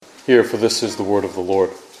Hear, for this is the word of the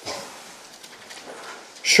Lord.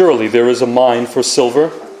 Surely there is a mine for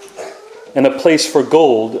silver, and a place for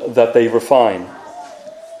gold that they refine.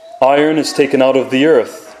 Iron is taken out of the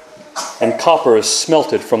earth, and copper is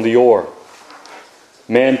smelted from the ore.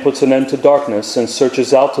 Man puts an end to darkness and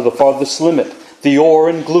searches out to the farthest limit, the ore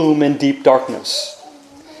in gloom and deep darkness.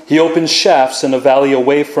 He opens shafts in a valley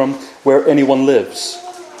away from where anyone lives.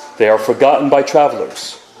 They are forgotten by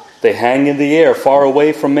travelers. They hang in the air far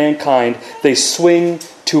away from mankind. They swing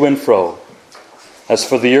to and fro. As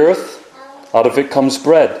for the earth, out of it comes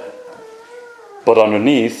bread, but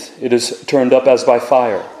underneath it is turned up as by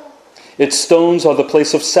fire. Its stones are the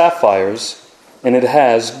place of sapphires, and it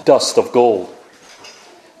has dust of gold.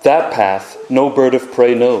 That path no bird of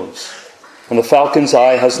prey knows, and the falcon's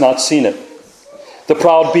eye has not seen it. The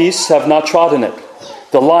proud beasts have not trodden it.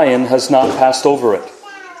 The lion has not passed over it.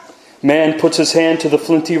 Man puts his hand to the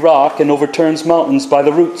flinty rock and overturns mountains by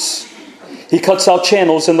the roots. He cuts out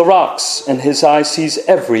channels in the rocks, and his eye sees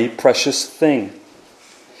every precious thing.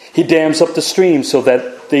 He dams up the streams so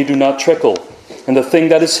that they do not trickle, and the thing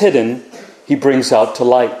that is hidden he brings out to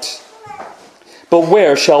light. But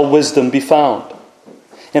where shall wisdom be found?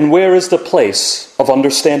 And where is the place of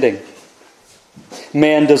understanding?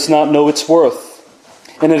 Man does not know its worth,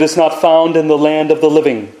 and it is not found in the land of the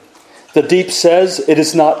living. The deep says, "It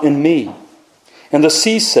is not in me." And the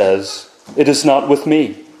sea says, "It is not with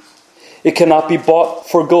me." It cannot be bought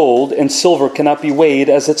for gold, and silver cannot be weighed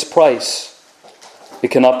as its price.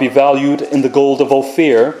 It cannot be valued in the gold of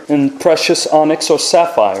Ophir, in precious onyx or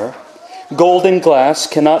sapphire. Gold and glass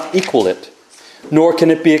cannot equal it, nor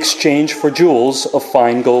can it be exchanged for jewels of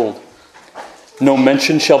fine gold. No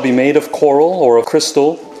mention shall be made of coral or of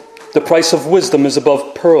crystal. The price of wisdom is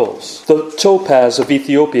above pearls. The topaz of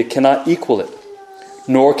Ethiopia cannot equal it,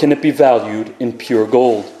 nor can it be valued in pure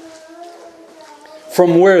gold.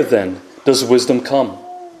 From where, then, does wisdom come?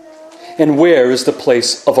 And where is the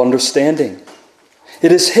place of understanding?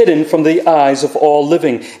 It is hidden from the eyes of all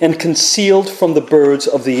living, and concealed from the birds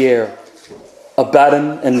of the air.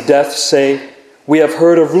 Abaddon and Death say, "We have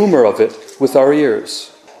heard a rumor of it with our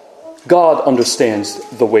ears." God understands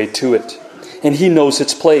the way to it, and he knows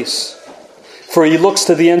its place. For he looks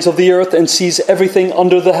to the ends of the earth and sees everything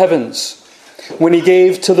under the heavens. When he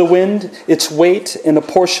gave to the wind its weight and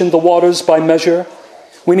apportioned the waters by measure,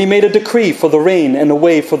 when he made a decree for the rain and a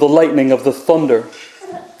way for the lightning of the thunder,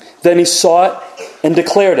 then he saw it and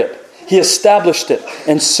declared it. He established it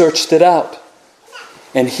and searched it out.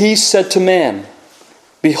 And he said to man,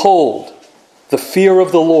 "Behold, the fear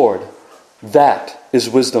of the Lord, that is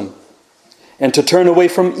wisdom. And to turn away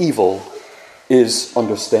from evil is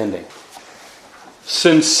understanding."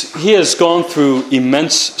 Since he has gone through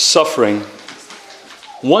immense suffering,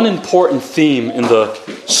 one important theme in the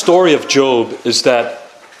story of Job is that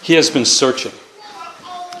he has been searching.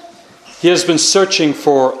 He has been searching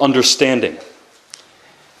for understanding.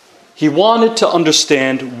 He wanted to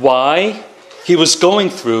understand why he was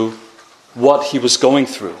going through what he was going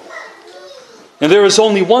through. And there is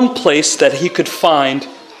only one place that he could find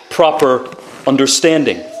proper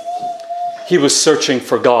understanding. He was searching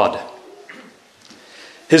for God.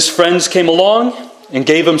 His friends came along and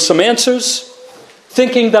gave him some answers,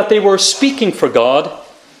 thinking that they were speaking for God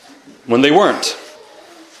when they weren't.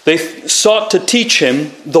 They sought to teach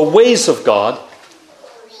him the ways of God,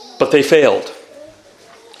 but they failed.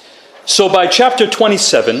 So by chapter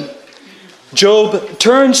 27, Job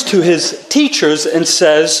turns to his teachers and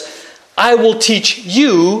says, "I will teach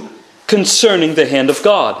you concerning the hand of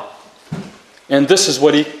God." And this is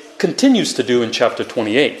what he continues to do in chapter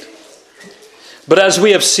 28. But as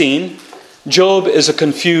we have seen, Job is a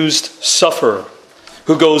confused sufferer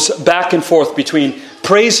who goes back and forth between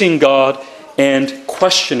praising God and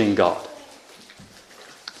questioning God.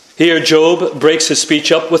 Here Job breaks his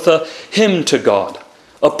speech up with a hymn to God,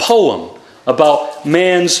 a poem about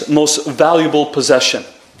man's most valuable possession,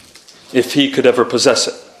 if he could ever possess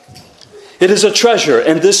it. It is a treasure,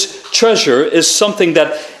 and this treasure is something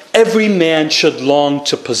that every man should long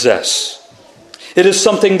to possess. It is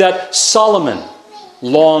something that Solomon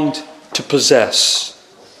longed to possess.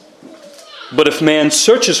 But if man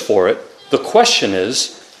searches for it, the question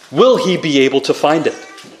is, will he be able to find it?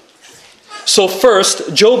 So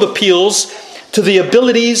first, Job appeals to the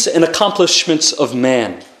abilities and accomplishments of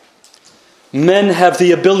man. Men have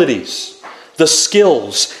the abilities, the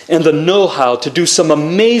skills, and the know-how to do some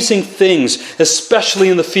amazing things, especially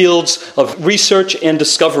in the fields of research and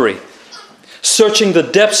discovery, searching the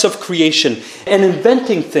depths of creation and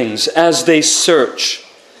inventing things as they search.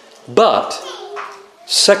 But,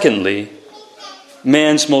 secondly,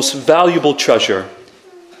 man's most valuable treasure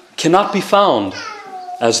cannot be found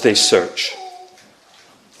as they search.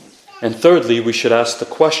 And thirdly, we should ask the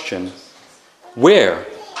question, where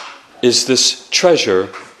is this treasure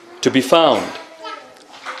to be found?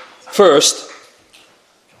 First,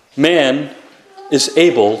 man is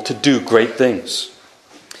able to do great things.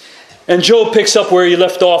 And Job picks up where he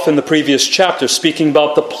left off in the previous chapter, speaking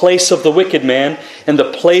about the place of the wicked man and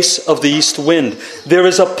the place of the east wind. There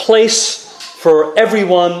is a place for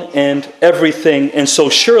everyone and everything, and so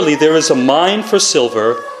surely there is a mine for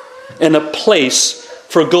silver and a place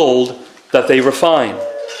for gold that they refine.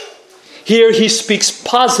 Here he speaks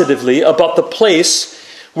positively about the place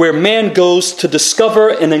where man goes to discover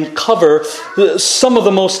and uncover some of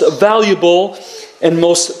the most valuable and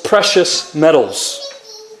most precious metals.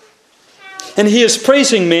 And he is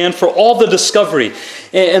praising man for all the discovery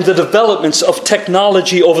and the developments of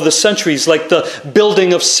technology over the centuries, like the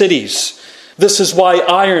building of cities. This is why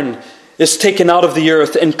iron is taken out of the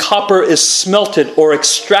earth and copper is smelted or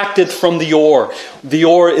extracted from the ore. The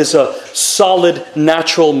ore is a solid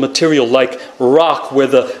natural material like rock where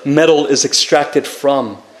the metal is extracted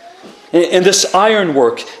from. And this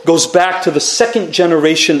ironwork goes back to the second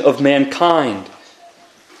generation of mankind,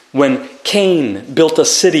 when Cain built a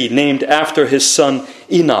city named after his son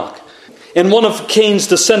Enoch. And one of Cain's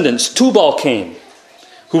descendants, Tubal-Cain,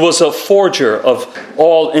 who was a forger of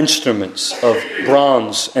all instruments of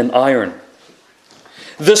bronze and iron.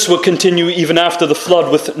 This would continue even after the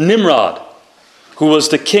flood with Nimrod, who was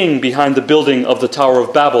the king behind the building of the Tower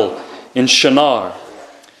of Babel in Shinar.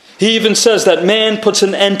 He even says that man puts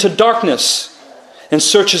an end to darkness and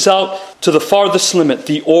searches out to the farthest limit,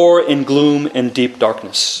 the ore in gloom and deep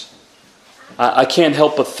darkness. I can't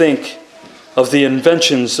help but think of the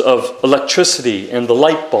inventions of electricity and the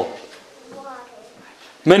light bulb.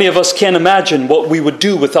 Many of us can't imagine what we would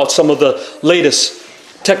do without some of the latest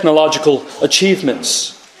technological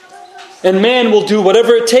achievements. And man will do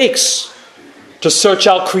whatever it takes to search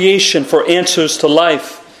out creation for answers to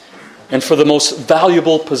life and for the most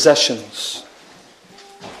valuable possessions,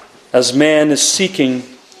 as man is seeking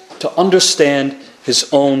to understand his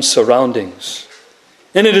own surroundings.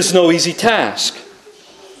 And it is no easy task.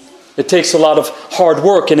 It takes a lot of hard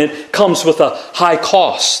work, and it comes with a high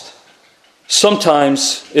cost.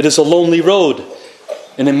 Sometimes it is a lonely road,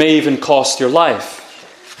 and it may even cost your life.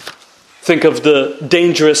 Think of the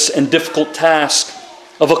dangerous and difficult task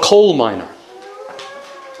of a coal miner.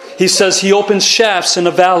 He says he opens shafts in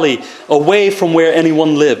a valley away from where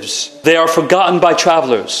anyone lives. They are forgotten by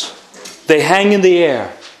travelers. They hang in the air,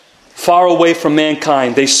 far away from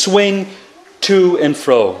mankind. They swing to and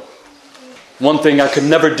fro. One thing I could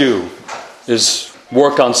never do is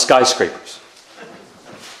work on skyscrapers.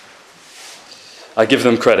 I give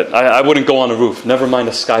them credit. I wouldn't go on a roof, never mind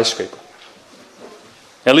a skyscraper.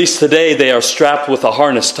 At least today they are strapped with a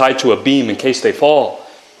harness tied to a beam in case they fall.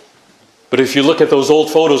 But if you look at those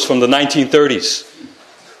old photos from the 1930s,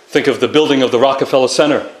 think of the building of the Rockefeller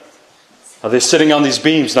Center. They're sitting on these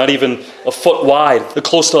beams, not even a foot wide. They're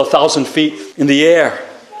close to 1,000 feet in the air.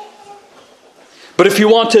 But if you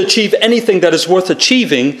want to achieve anything that is worth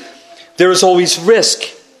achieving, there is always risk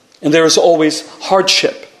and there is always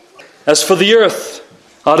hardship. As for the earth,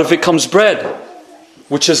 out of it comes bread,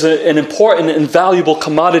 which is an important and valuable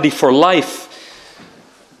commodity for life.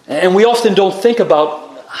 And we often don't think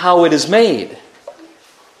about how it is made.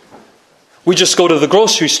 We just go to the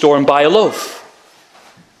grocery store and buy a loaf.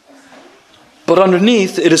 But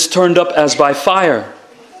underneath, it is turned up as by fire.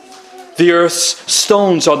 The earth's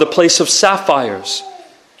stones are the place of sapphires,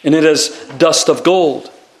 and it is dust of gold.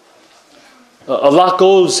 A lot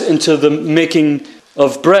goes into the making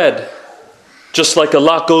of bread, just like a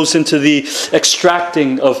lot goes into the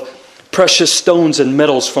extracting of precious stones and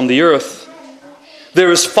metals from the earth.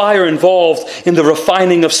 There is fire involved in the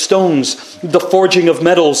refining of stones, the forging of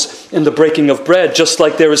metals, and the breaking of bread, just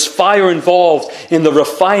like there is fire involved in the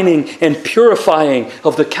refining and purifying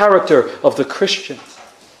of the character of the Christian.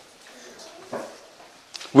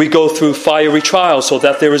 We go through fiery trials so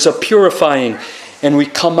that there is a purifying, and we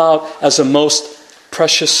come out as a most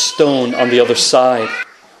precious stone on the other side.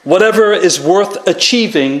 Whatever is worth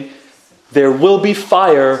achieving, there will be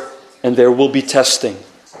fire and there will be testing.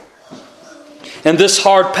 And this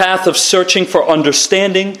hard path of searching for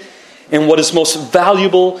understanding and what is most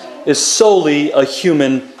valuable is solely a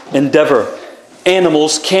human endeavor.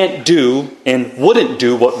 Animals can't do and wouldn't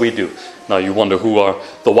do what we do. Now you wonder who are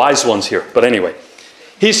the wise ones here. But anyway,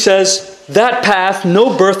 he says, that path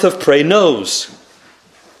no birth of prey knows,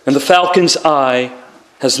 and the falcon's eye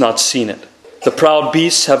has not seen it. The proud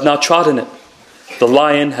beasts have not trodden it. The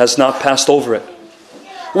lion has not passed over it.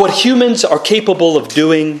 What humans are capable of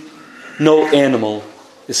doing, no animal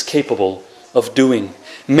is capable of doing.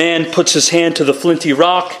 Man puts his hand to the flinty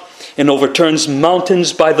rock and overturns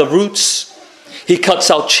mountains by the roots. He cuts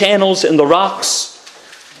out channels in the rocks.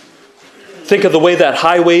 Think of the way that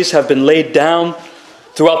highways have been laid down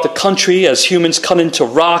throughout the country as humans cut into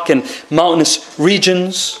rock and mountainous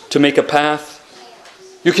regions to make a path.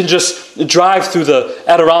 You can just drive through the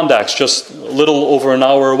Adirondacks just a little over an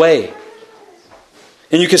hour away.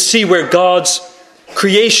 And you can see where God's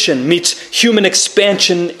creation meets human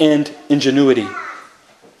expansion and ingenuity.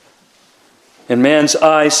 And man's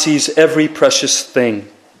eye sees every precious thing.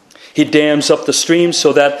 He dams up the streams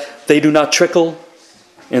so that they do not trickle,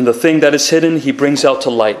 and the thing that is hidden he brings out to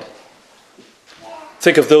light.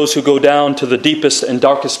 Think of those who go down to the deepest and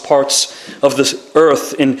darkest parts of the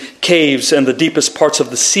earth in caves and the deepest parts of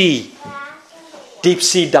the sea. Deep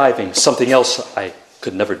sea diving, something else I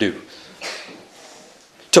could never do.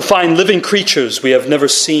 To find living creatures we have never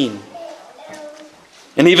seen.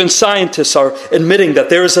 And even scientists are admitting that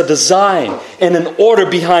there is a design and an order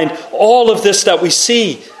behind all of this that we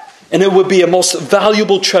see. And it would be a most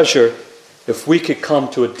valuable treasure if we could come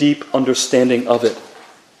to a deep understanding of it.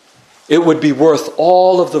 It would be worth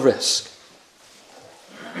all of the risk.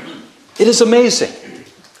 It is amazing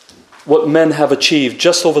what men have achieved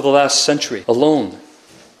just over the last century alone.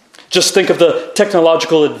 Just think of the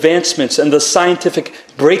technological advancements and the scientific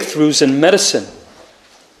breakthroughs in medicine.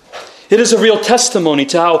 It is a real testimony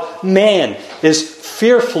to how man is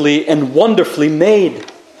fearfully and wonderfully made.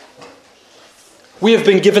 We have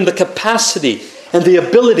been given the capacity and the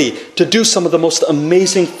ability to do some of the most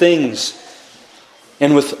amazing things.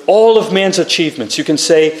 And with all of man's achievements, you can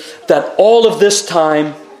say that all of this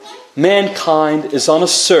time, mankind is on a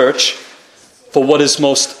search for what is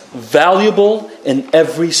most valuable in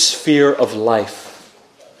every sphere of life.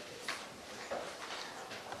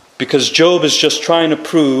 Because Job is just trying to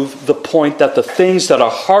prove the point that the things that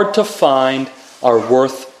are hard to find are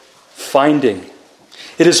worth finding.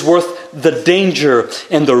 It is worth the danger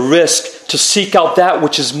and the risk to seek out that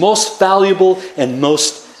which is most valuable and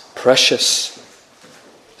most precious.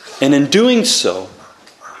 And in doing so,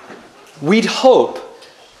 we'd hope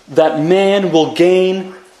that man will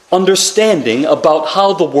gain understanding about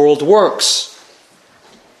how the world works.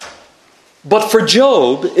 But for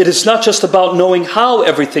Job, it is not just about knowing how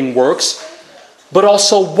everything works, but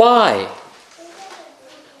also why.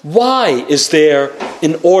 Why is there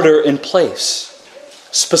an order in place?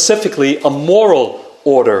 Specifically, a moral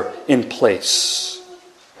order in place.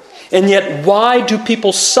 And yet, why do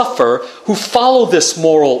people suffer who follow this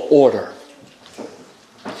moral order?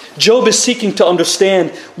 Job is seeking to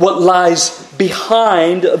understand what lies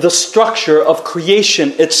behind the structure of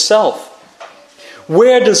creation itself.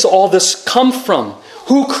 Where does all this come from?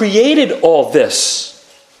 Who created all this?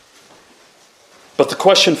 But the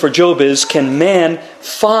question for Job is, can man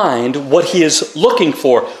find what he is looking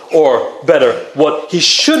for? Or better, what he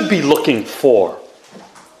should be looking for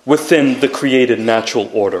within the created natural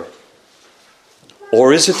order?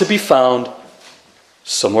 Or is it to be found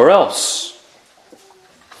somewhere else?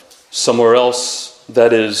 Somewhere else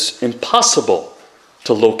that is impossible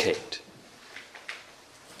to locate.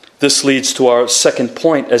 This leads to our second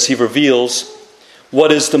point as he reveals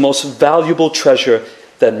what is the most valuable treasure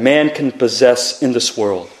that man can possess in this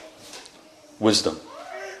world. Wisdom.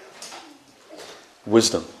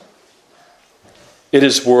 Wisdom. It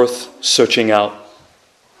is worth searching out.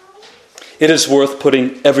 It is worth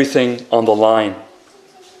putting everything on the line.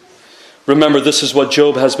 Remember, this is what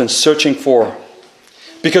Job has been searching for.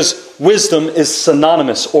 Because wisdom is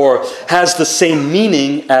synonymous or has the same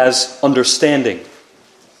meaning as understanding.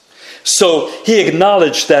 So he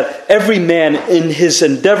acknowledged that every man in his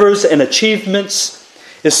endeavors and achievements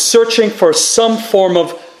is searching for some form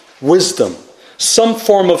of wisdom, some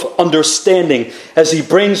form of understanding as he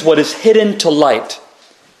brings what is hidden to light.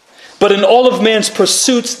 But in all of man's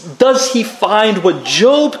pursuits, does he find what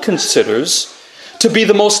Job considers to be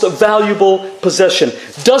the most valuable possession?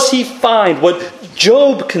 Does he find what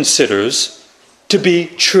Job considers to be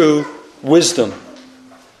true wisdom?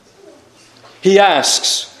 He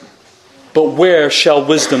asks, but where shall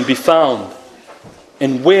wisdom be found?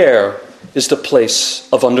 And where is the place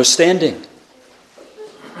of understanding?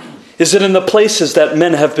 Is it in the places that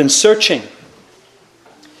men have been searching?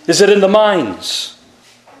 Is it in the mines?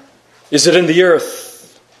 Is it in the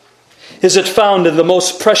earth? Is it found in the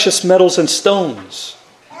most precious metals and stones?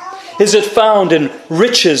 Is it found in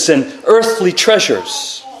riches and earthly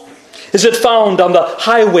treasures? Is it found on the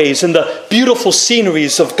highways and the beautiful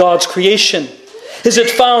sceneries of God's creation? Is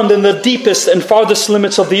it found in the deepest and farthest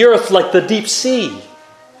limits of the earth like the deep sea?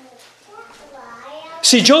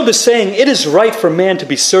 See, Job is saying it is right for man to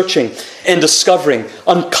be searching and discovering,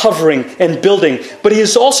 uncovering and building, but he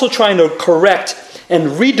is also trying to correct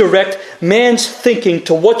and redirect man's thinking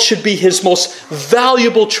to what should be his most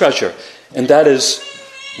valuable treasure, and that is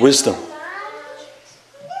wisdom.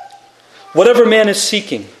 Whatever man is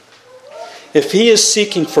seeking, if he is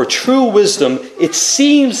seeking for true wisdom, it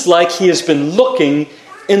seems like he has been looking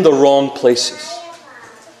in the wrong places.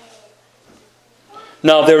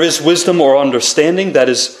 Now, there is wisdom or understanding that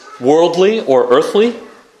is worldly or earthly.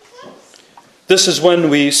 This is when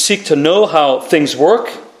we seek to know how things work,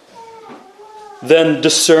 then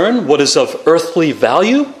discern what is of earthly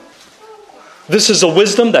value. This is a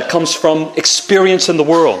wisdom that comes from experience in the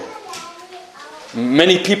world.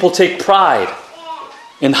 Many people take pride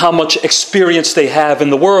in how much experience they have in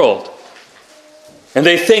the world, and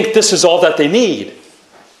they think this is all that they need.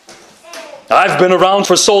 I've been around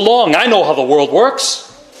for so long, I know how the world works.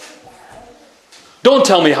 Don't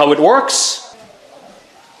tell me how it works.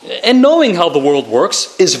 And knowing how the world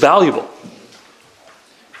works is valuable.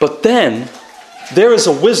 But then, there is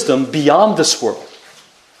a wisdom beyond this world.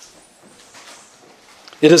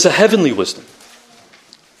 It is a heavenly wisdom.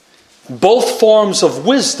 Both forms of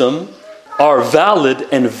wisdom are valid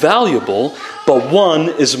and valuable, but one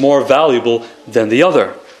is more valuable than the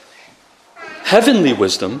other. Heavenly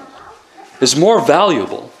wisdom is more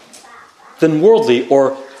valuable than worldly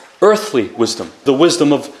or earthly wisdom, the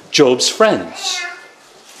wisdom of Job's friends.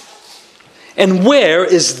 And where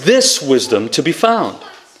is this wisdom to be found?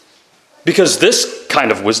 Because this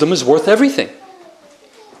kind of wisdom is worth everything.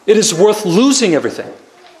 It is worth losing everything.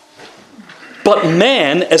 But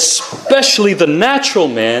man, especially the natural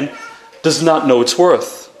man, does not know its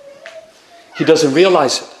worth. He doesn't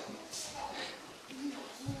realize it.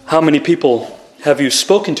 How many people have you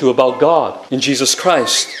spoken to about God in Jesus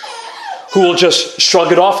Christ who will just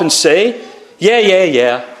shrug it off and say,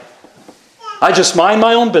 yeah, I just mind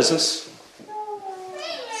my own business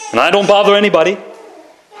and I don't bother anybody.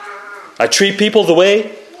 I treat people the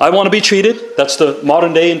way I want to be treated. That's the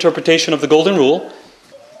modern day interpretation of the Golden Rule.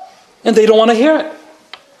 And they don't want to hear it.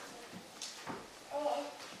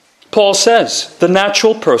 Paul says, the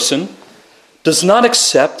natural person does not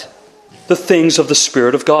accept the things of the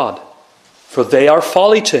Spirit of God, for they are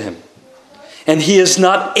folly to him, and he is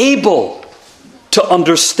not able to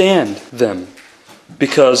understand them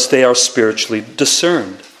because they are spiritually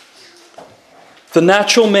discerned. The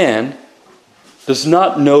natural man does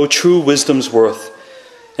not know true wisdom's worth,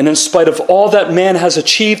 and in spite of all that man has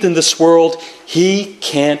achieved in this world, he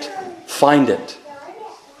can't find it.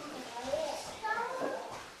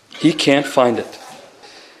 He can't find it.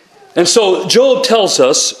 And so Job tells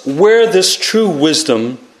us where this true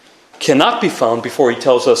wisdom cannot be found before he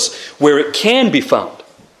tells us where it can be found.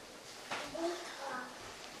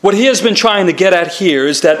 What he has been trying to get at here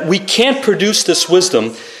is that we can't produce this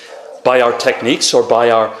wisdom by our techniques or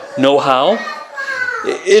by our know-how.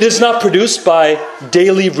 It is not produced by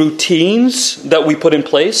daily routines that we put in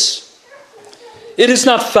place. It is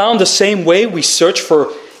not found the same way we search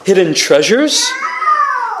for hidden treasures.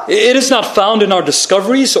 It is not found in our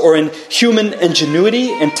discoveries or in human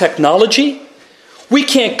ingenuity and technology. We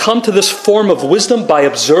can't come to this form of wisdom by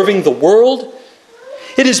observing the world.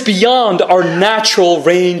 It is beyond our natural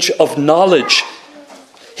range of knowledge.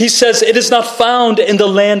 He says it is not found in the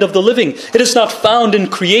land of the living. It is not found in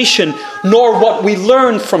creation, nor what we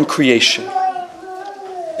learn from creation.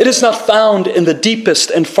 It is not found in the deepest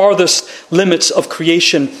and farthest limits of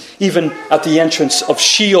creation, even at the entrance of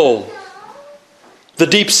Sheol. The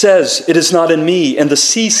deep says, it is not in me, and the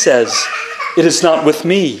sea says, it is not with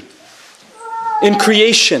me. In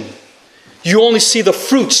creation, you only see the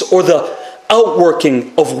fruits or the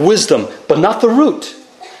outworking of wisdom, but not the root,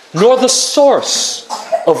 nor the source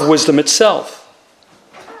of wisdom itself.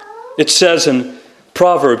 It says in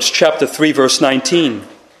Proverbs chapter 3, verse 19,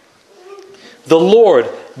 the Lord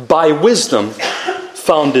by wisdom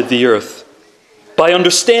founded the earth. By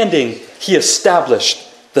understanding, he established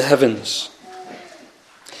the heavens.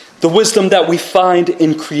 The wisdom that we find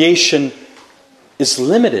in creation is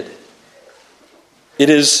limited. It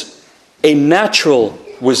is a natural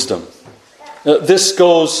wisdom. This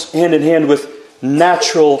goes hand in hand with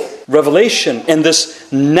natural revelation, and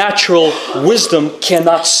this natural wisdom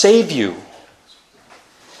cannot save you.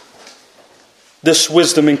 This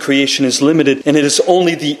wisdom in creation is limited, and it is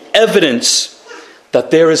only the evidence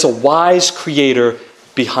that there is a wise creator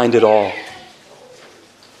behind it all.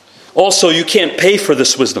 Also, you can't pay for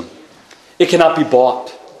this wisdom. It cannot be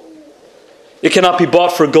bought. It cannot be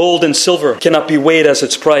bought for gold and silver. It cannot be weighed as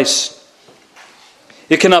its price.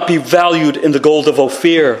 It cannot be valued in the gold of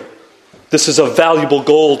Ophir This is a valuable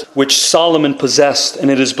gold which Solomon possessed, and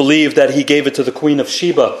it is believed that he gave it to the Queen of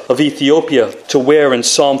Sheba of Ethiopia to wear in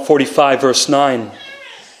Psalm 45, verse 9.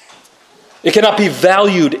 It cannot be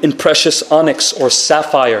valued in precious onyx or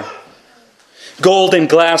sapphire. Gold and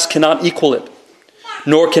glass cannot equal it,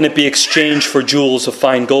 nor can it be exchanged for jewels of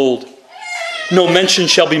fine gold. No mention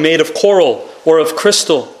shall be made of coral or of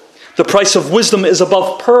crystal. The price of wisdom is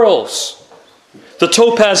above pearls. The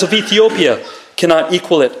topaz of Ethiopia cannot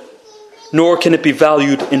equal it, nor can it be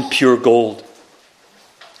valued in pure gold.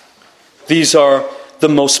 These are the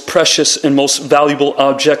most precious and most valuable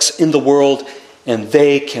objects in the world, and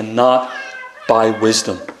they cannot buy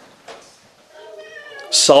wisdom.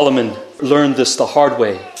 Solomon learned this the hard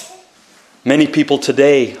way. Many people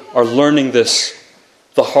today are learning this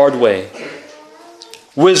the hard way.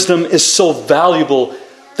 Wisdom is so valuable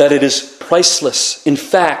that it is priceless. In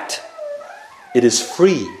fact, it is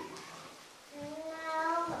free.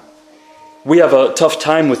 We have a tough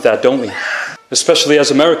time with that, don't we? Especially as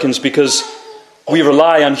Americans, because we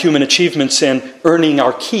rely on human achievements and earning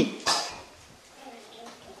our keep.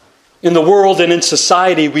 In the world and in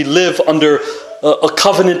society, we live under a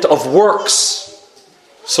covenant of works,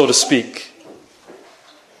 so to speak.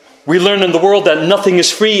 We learn in the world that nothing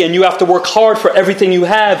is free and you have to work hard for everything you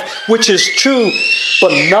have, which is true,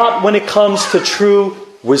 but not when it comes to true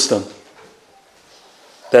wisdom.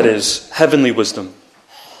 That is, heavenly wisdom,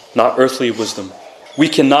 not earthly wisdom. We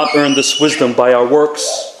cannot earn this wisdom by our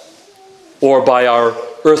works or by our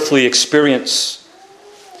earthly experience.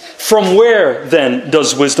 From where, then,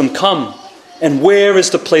 does wisdom come? And where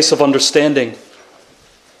is the place of understanding?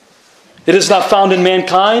 It is not found in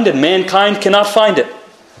mankind, and mankind cannot find it.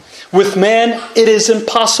 With man, it is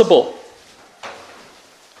impossible.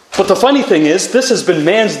 But the funny thing is, this has been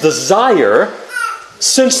man's desire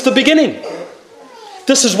since the beginning.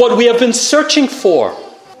 This is what we have been searching for.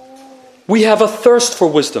 We have a thirst for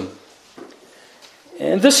wisdom.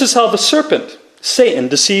 And this is how the serpent, Satan,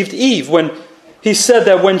 deceived Eve when he said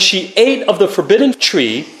that when she ate of the forbidden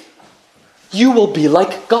tree, you will be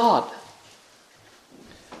like God.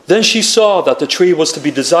 Then she saw that the tree was to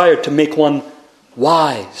be desired to make one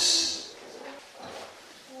wise.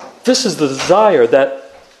 This is the desire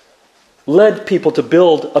that led people to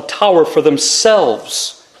build a tower for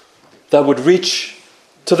themselves that would reach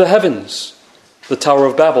to the heavens, the Tower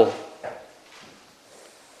of Babel.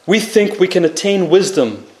 We think we can attain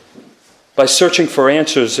wisdom by searching for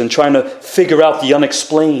answers and trying to figure out the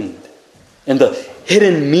unexplained and the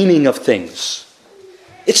hidden meaning of things.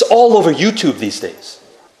 It's all over YouTube these days.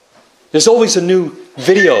 There's always a new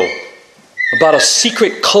video about a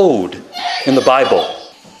secret code in the Bible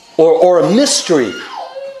or a mystery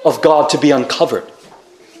of God to be uncovered.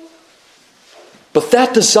 But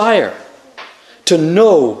that desire to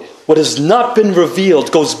know what has not been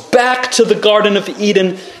revealed goes back to the Garden of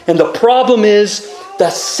Eden, and the problem is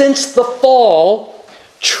that since the fall,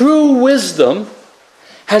 true wisdom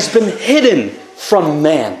has been hidden from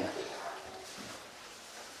man.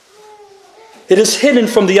 It is hidden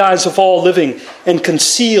from the eyes of all living and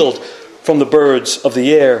concealed from the birds of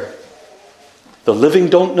the air. The living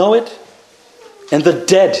don't know it, and the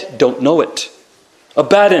dead don't know it.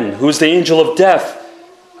 Abaddon, who is the angel of death,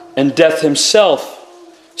 and death himself,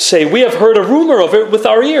 say, we have heard a rumor of it with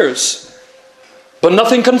our ears, but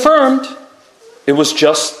nothing confirmed. It was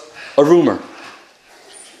just a rumor.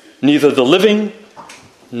 Neither the living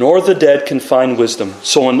nor the dead can find wisdom.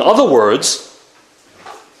 So in other words,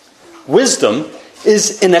 wisdom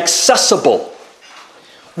is inaccessible.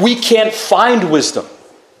 We can't find wisdom.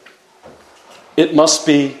 It must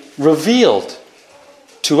be revealed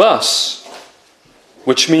to us,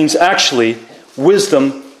 which means actually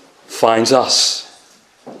wisdom finds us.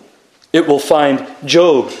 It will find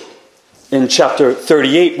Job in chapter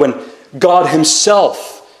 38 when God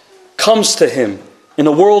himself comes to him in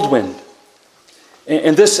a whirlwind.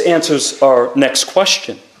 And this answers our next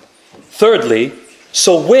question. Thirdly,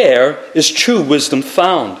 so where is true wisdom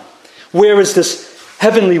found? Where is this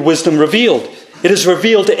heavenly wisdom revealed? It is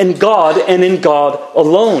revealed in God and in God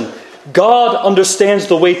alone. God understands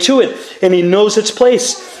the way to it, and he knows its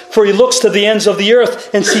place, for he looks to the ends of the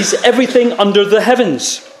earth and sees everything under the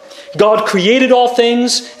heavens. God created all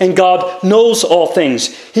things, and God knows all things.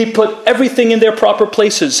 He put everything in their proper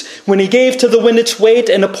places. When he gave to the wind its weight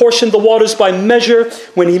and apportioned the waters by measure,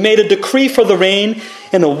 when he made a decree for the rain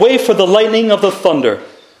and a way for the lightning of the thunder.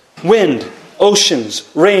 Wind, oceans,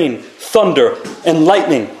 rain, thunder, and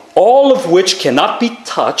lightning, all of which cannot be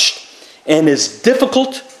touched and is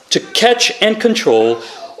difficult to catch and control,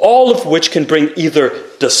 all of which can bring either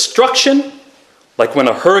destruction, like when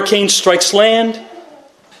a hurricane strikes land,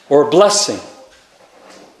 or a blessing,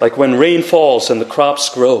 like when rain falls and the crops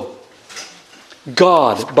grow.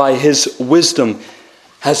 God, by his wisdom,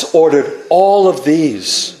 has ordered all of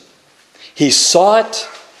these. He saw it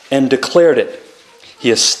and declared it. He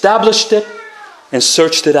established it and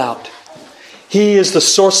searched it out. He is the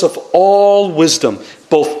source of all wisdom,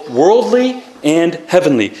 both worldly and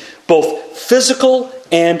heavenly, both physical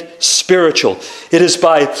and spiritual. It is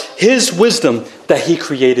by his wisdom that he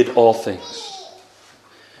created all things.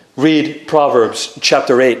 Read Proverbs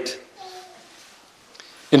chapter 8.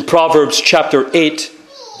 In Proverbs chapter 8,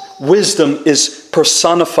 wisdom is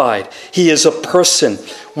personified. He is a person.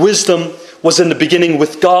 Wisdom was in the beginning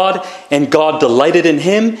with God, and God delighted in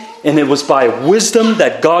him, and it was by wisdom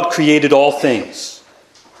that God created all things.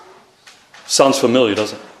 Sounds familiar,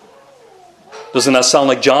 doesn't it? Doesn't that sound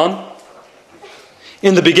like John?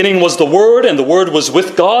 In the beginning was the Word, and the Word was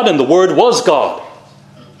with God, and the Word was God.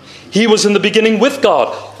 He was in the beginning with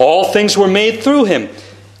God. All things were made through him,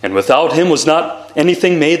 and without him was not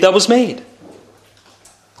anything made that was made.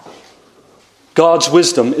 God's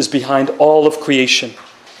wisdom is behind all of creation.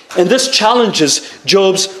 And this challenges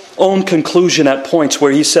Job's own conclusion at points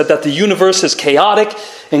where he said that the universe is chaotic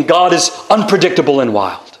and God is unpredictable and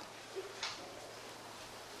wild.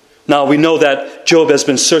 Now we know that Job has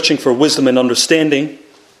been searching for wisdom and understanding.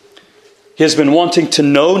 He has been wanting to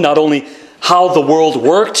know not only how the world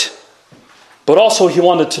worked, but also he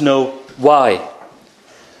wanted to know why.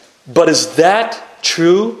 But is that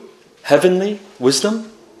true heavenly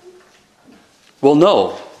wisdom? Well,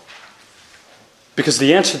 no. Because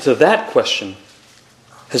the answer to that question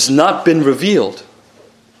has not been revealed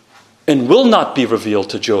and will not be revealed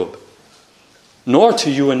to Job, nor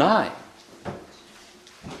to you and I.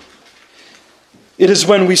 It is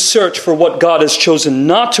when we search for what God has chosen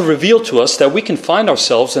not to reveal to us that we can find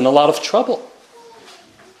ourselves in a lot of trouble.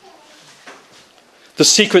 The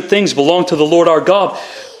secret things belong to the Lord our God,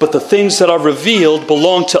 but the things that are revealed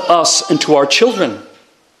belong to us and to our children.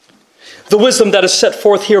 The wisdom that is set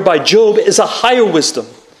forth here by Job is a higher wisdom.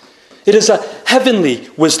 It is a heavenly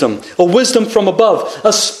wisdom, a wisdom from above,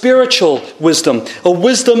 a spiritual wisdom, a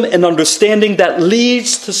wisdom and understanding that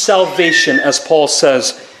leads to salvation, as Paul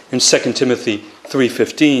says in 2 Timothy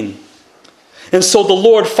 3:15. And so the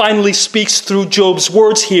Lord finally speaks through Job's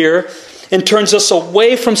words here and turns us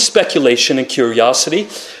away from speculation and curiosity,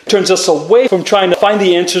 turns us away from trying to find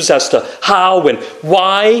the answers as to how and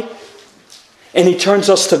why, and he turns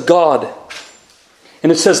us to God.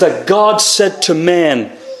 And it says that God said to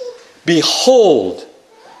man, "Behold,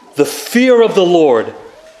 the fear of the Lord,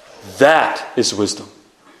 that is wisdom.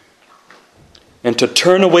 And to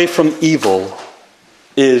turn away from evil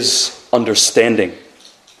is understanding."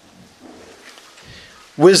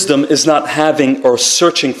 Wisdom is not having or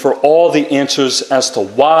searching for all the answers as to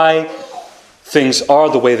why things are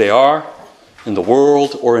the way they are in the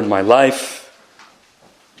world or in my life.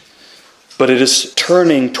 But it is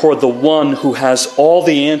turning toward the one who has all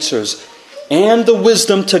the answers and the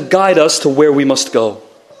wisdom to guide us to where we must go.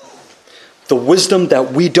 The wisdom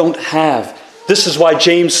that we don't have. This is why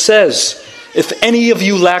James says, if any of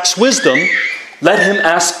you lacks wisdom, let him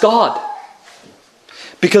ask God.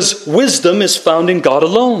 Because wisdom is found in God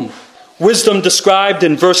alone. Wisdom described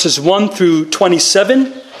in verses 1 through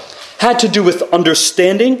 27 had to do with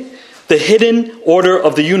understanding the hidden order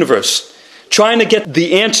of the universe. Trying to get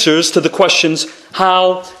the answers to the questions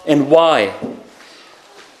how and why.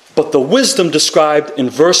 But the wisdom described in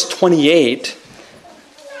verse 28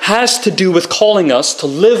 has to do with calling us to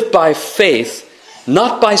live by faith,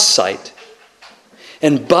 not by sight,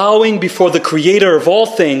 and bowing before the Creator of all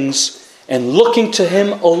things and looking to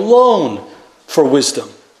him alone for wisdom.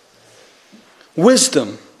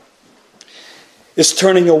 Wisdom is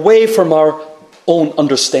turning away from our own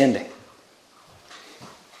understanding.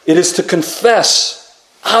 It is to confess,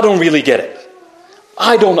 I don't really get it.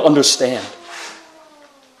 I don't understand.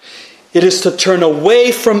 It is to turn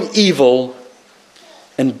away from evil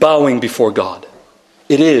and bowing before God.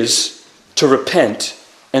 It is to repent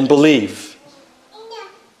and believe.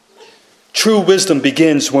 True wisdom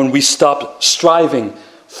begins when we stop striving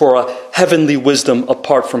for a heavenly wisdom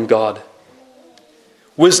apart from God.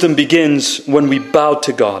 Wisdom begins when we bow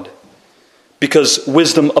to God, because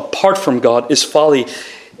wisdom apart from God is folly.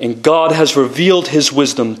 And God has revealed his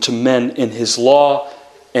wisdom to men in his law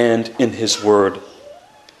and in his word.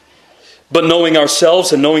 But knowing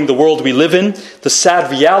ourselves and knowing the world we live in, the sad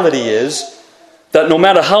reality is that no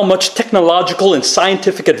matter how much technological and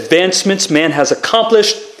scientific advancements man has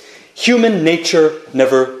accomplished, human nature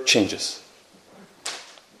never changes.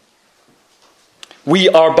 We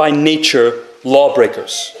are by nature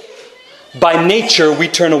lawbreakers. By nature we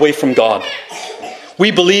turn away from God. We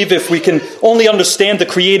believe if we can only understand the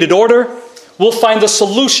created order, we'll find the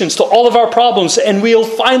solutions to all of our problems, and we'll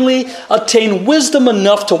finally attain wisdom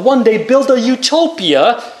enough to one day build a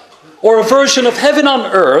utopia or a version of heaven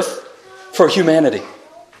on earth for humanity.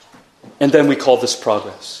 And then we call this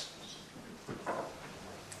progress.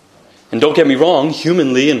 And don't get me wrong,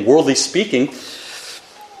 humanly and worldly speaking,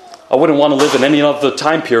 I wouldn't want to live in any other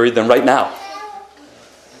time period than right now.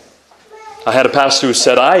 I had a pastor who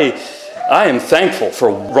said, I am thankful for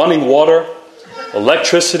running water,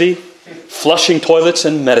 electricity, flushing toilets,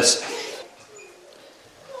 and medicine.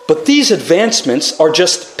 But these advancements are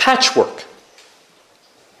just patchwork.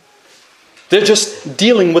 They're just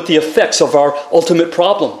dealing with the effects of our ultimate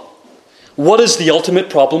problem. What is the ultimate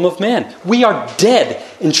problem of man? We are dead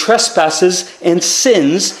in trespasses and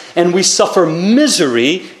sins, and we suffer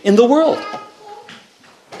misery in the world.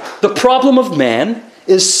 The problem of man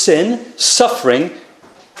is sin, suffering,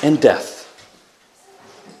 and death.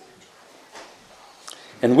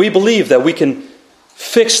 And we believe that we can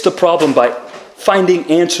fix the problem by finding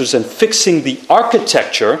answers and fixing the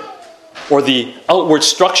architecture or the outward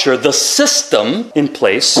structure, the system in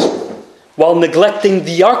place, while neglecting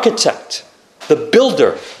the architect, the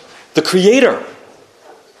builder, the creator.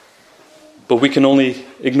 But we can only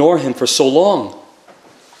ignore him for so long.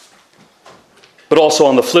 But also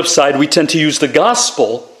on the flip side, we tend to use the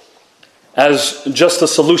gospel as just a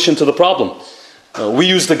solution to the problem. We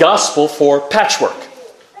use the gospel for patchwork.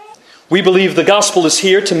 We believe the gospel is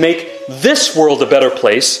here to make this world a better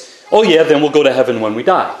place. Oh yeah, then we'll go to heaven when we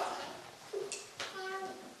die.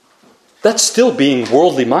 That's still being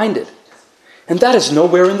worldly minded. And that is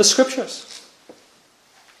nowhere in the Scriptures.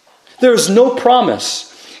 There is no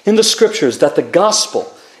promise in the Scriptures that the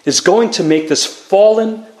gospel is going to make this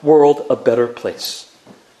fallen world a better place,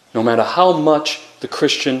 no matter how much the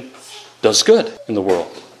Christian does good in the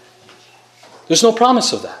world. There's no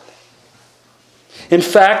promise of that. In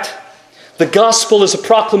fact, the gospel is a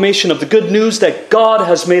proclamation of the good news that God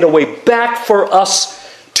has made a way back for us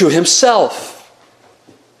to himself.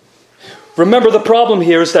 Remember, the problem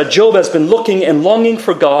here is that Job has been looking and longing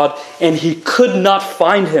for God, and he could not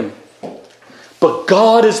find him. But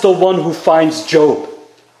God is the one who finds Job.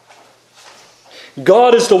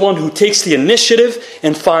 God is the one who takes the initiative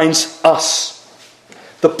and finds us.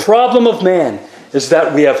 The problem of man is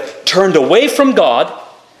that we have turned away from God,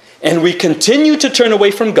 and we continue to turn away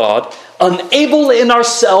from God, unable in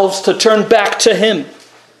ourselves to turn back to him.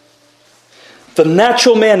 The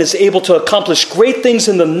natural man is able to accomplish great things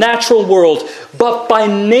in the natural world, but by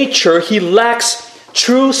nature he lacks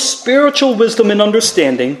true spiritual wisdom and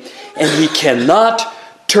understanding, and he cannot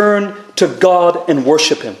turn to God and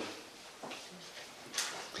worship him.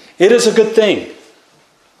 It is a good thing,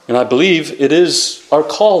 and I believe it is our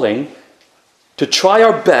calling to try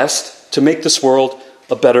our best to make this world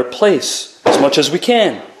a better place as much as we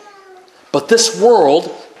can. But this world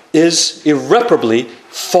is irreparably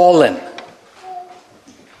fallen.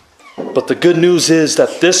 But the good news is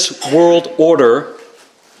that this world order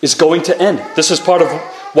is going to end. This is part of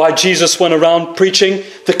why Jesus went around preaching,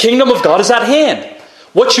 the kingdom of God is at hand.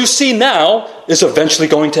 What you see now is eventually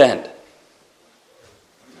going to end.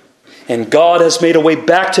 And God has made a way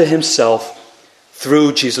back to himself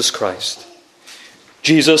through Jesus Christ.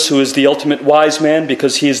 Jesus, who is the ultimate wise man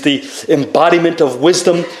because he is the embodiment of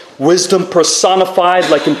wisdom, wisdom personified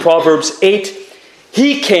like in Proverbs 8,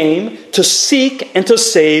 he came to seek and to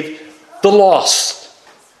save the lost.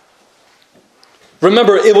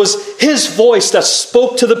 Remember, it was his voice that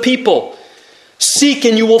spoke to the people. Seek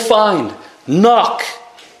and you will find. Knock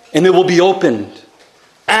and it will be opened.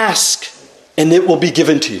 Ask and it will be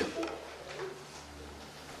given to you.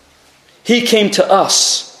 He came to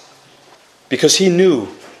us because he knew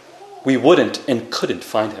we wouldn't and couldn't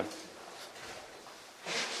find him.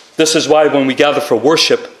 This is why when we gather for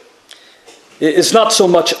worship, it's not so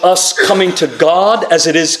much us coming to God as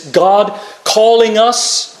it is God calling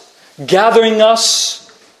us, gathering us,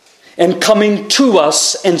 and coming to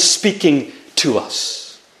us and speaking to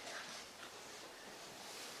us.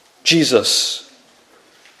 Jesus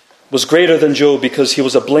was greater than Job because he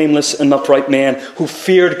was a blameless and upright man who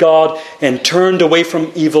feared God and turned away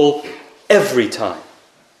from evil every time.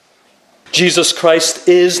 Jesus Christ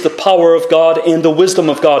is the power of God and the wisdom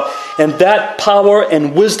of God. And that power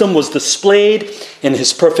and wisdom was displayed in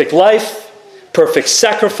his perfect life, perfect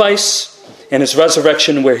sacrifice, and his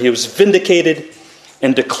resurrection where he was vindicated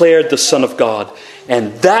and declared the Son of God.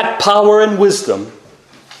 And that power and wisdom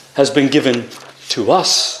has been given to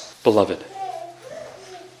us, beloved.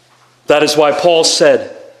 That is why Paul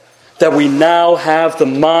said that we now have the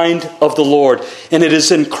mind of the Lord, and it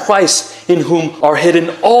is in Christ in whom are hidden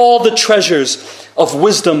all the treasures of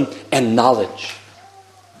wisdom and knowledge.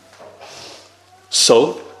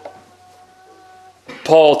 So,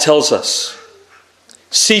 Paul tells us,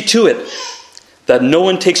 see to it that no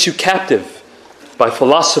one takes you captive by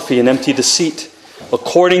philosophy and empty deceit,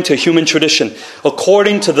 according to human tradition,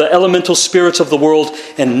 according to the elemental spirits of the world,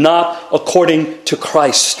 and not according to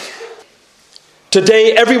Christ.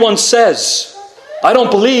 Today, everyone says, I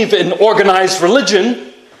don't believe in organized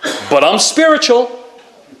religion, but I'm spiritual.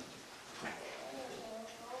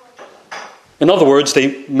 In other words,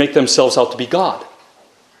 they make themselves out to be God.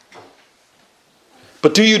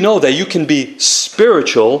 But do you know that you can be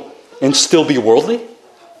spiritual and still be worldly?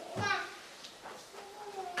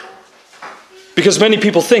 Because many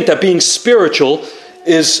people think that being spiritual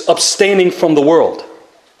is abstaining from the world.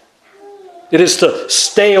 It is to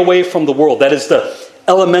stay away from the world. That is the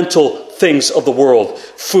elemental things of the world,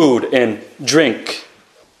 food and drink.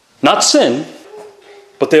 Not sin,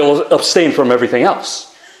 but they'll abstain from everything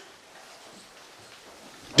else.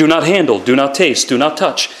 Do not handle, do not taste, do not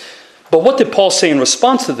touch. But what did Paul say in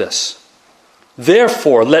response to this?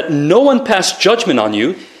 Therefore, let no one pass judgment on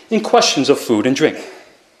you in questions of food and drink.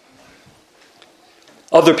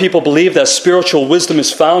 Other people believe that spiritual wisdom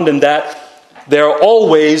is found in that they are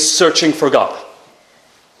always searching for God.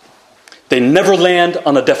 They never land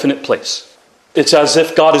on a definite place. It's as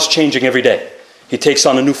if God is changing every day. He takes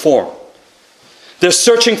on a new form. They're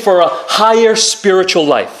searching for a higher spiritual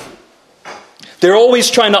life. They're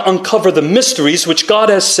always trying to uncover the mysteries which God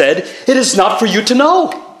has said it is not for you to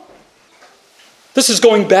know. This is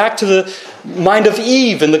going back to the mind of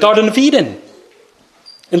Eve in the Garden of Eden,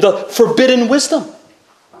 in the forbidden wisdom.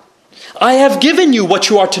 I have given you what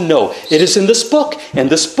you are to know. It is in this book, and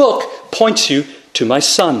this book points you to my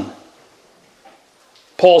Son.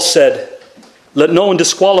 Paul said, let no one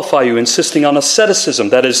disqualify you, insisting on asceticism,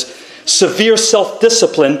 that is, severe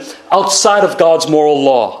self-discipline outside of God's moral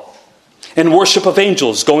law, and worship of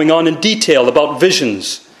angels, going on in detail about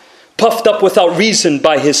visions, puffed up without reason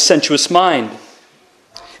by his sensuous mind.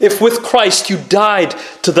 If with Christ you died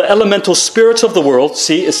to the elemental spirits of the world,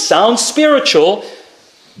 see, it sounds spiritual,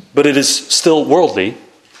 but it is still worldly.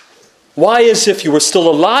 Why, as if you were still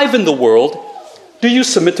alive in the world, do you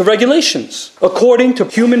submit to regulations according to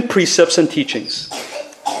human precepts and teachings?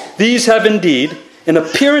 These have indeed an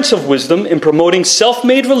appearance of wisdom in promoting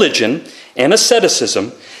self-made religion and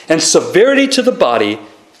asceticism and severity to the body,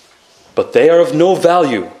 but they are of no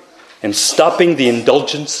value in stopping the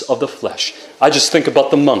indulgence of the flesh. I just think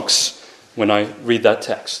about the monks when I read that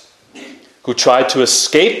text, who tried to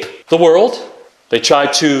escape the world. They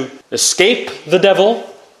tried to escape the devil,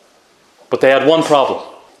 but they had one problem: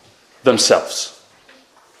 themselves.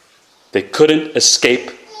 They couldn't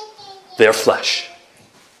escape their flesh.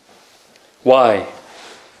 Why?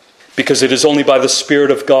 Because it is only by the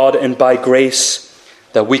Spirit of God and by grace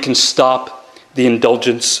that we can stop the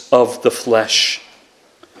indulgence of the flesh.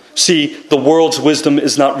 See, the world's wisdom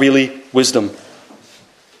is not really wisdom.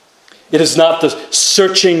 It is not the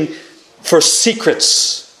searching for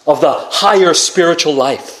secrets of the higher spiritual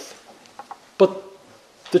life. But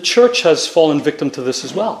the church has fallen victim to this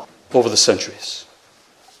as well over the centuries.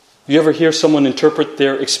 You ever hear someone interpret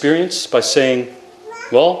their experience by saying,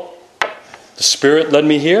 well, the Spirit led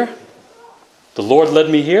me here, the Lord led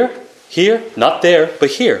me here, not there,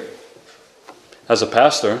 but here. As a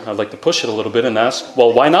pastor, I'd like to push it a little bit and ask,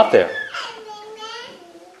 well, why not there?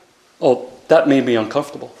 Oh, that made me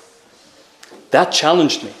uncomfortable. That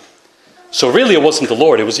challenged me. So really it wasn't the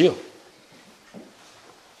Lord, it was you.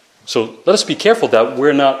 So let us be careful that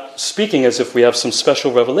we're not speaking as if we have some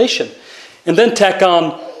special revelation. And then tack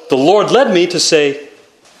on, the Lord led me, to say,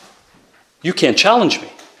 you can't challenge me.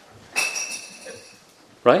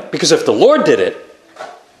 Right? Because if the Lord did it,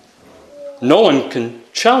 no one can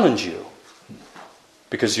challenge you,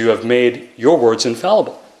 because you have made your words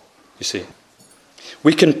infallible, you see.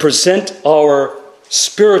 We can present our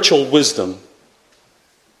spiritual wisdom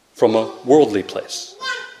from a worldly place,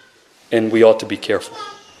 and we ought to be careful.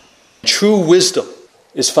 True wisdom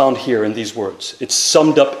is found here in these words. It's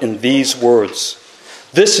summed up in these words.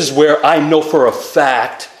 This is where I know for a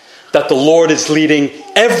fact that the Lord is leading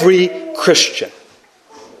every Christian.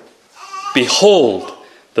 Behold,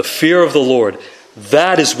 the fear of the Lord,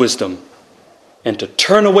 that is wisdom. And to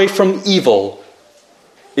turn away from evil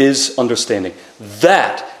is understanding.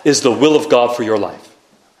 That is the will of God for your life.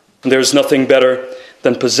 And there is nothing better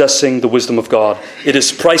than possessing the wisdom of God. It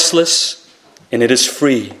is priceless and it is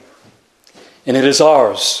free. And it is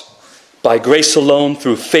ours by grace alone,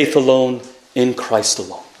 through faith alone, in Christ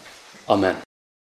alone. Amen.